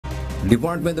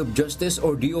Department of Justice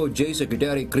or DOJ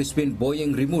Secretary Crispin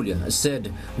Boyeng Remulla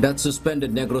said that suspended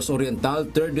Negros Oriental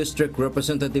 3rd District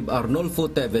Representative Arnolfo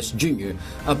Teves Jr.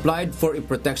 applied for a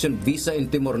protection visa in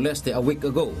Timor Leste a week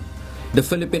ago. The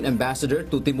Philippine ambassador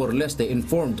to Timor Leste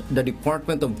informed the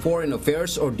Department of Foreign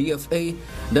Affairs or DFA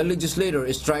the legislator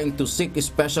is trying to seek a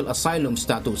special asylum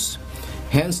status.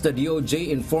 Hence, the DOJ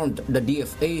informed the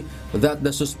DFA that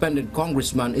the suspended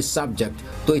congressman is subject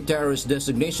to a terrorist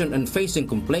designation and facing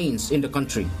complaints in the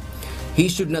country. He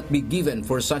should not be given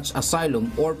for such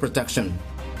asylum or protection.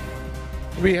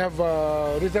 We have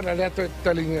written a letter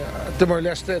telling Timor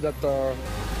Leste that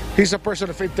he's a person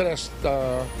of interest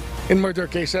in murder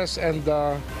cases and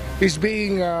he's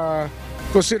being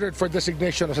considered for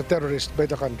designation as a terrorist by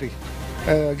the country,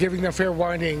 giving a fair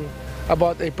warning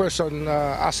about a person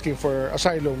asking for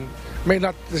asylum may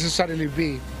not necessarily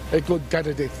be a good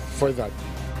candidate for that.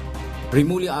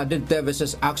 Remulla added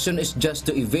Teves' action is just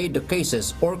to evade the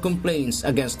cases or complaints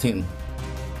against him.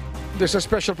 There's a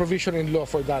special provision in law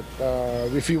for that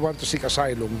if you want to seek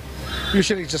asylum.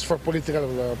 Usually it's just for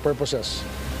political purposes.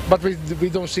 But we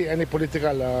don't see any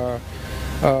political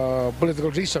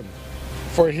reason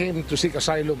for him to seek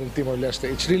asylum in Timor-Leste.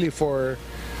 It's really for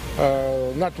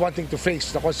not wanting to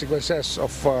face the consequences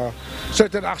of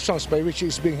certain actions by which he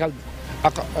is being held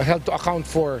to account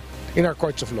for in our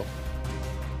courts of law.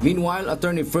 Meanwhile,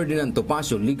 Attorney Ferdinand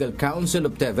Topacio, legal counsel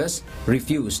of Teves,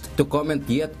 refused to comment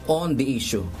yet on the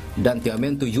issue. Dante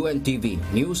Amento, UNTV,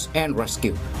 News and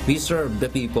Rescue. We serve the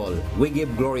people. We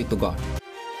give glory to God.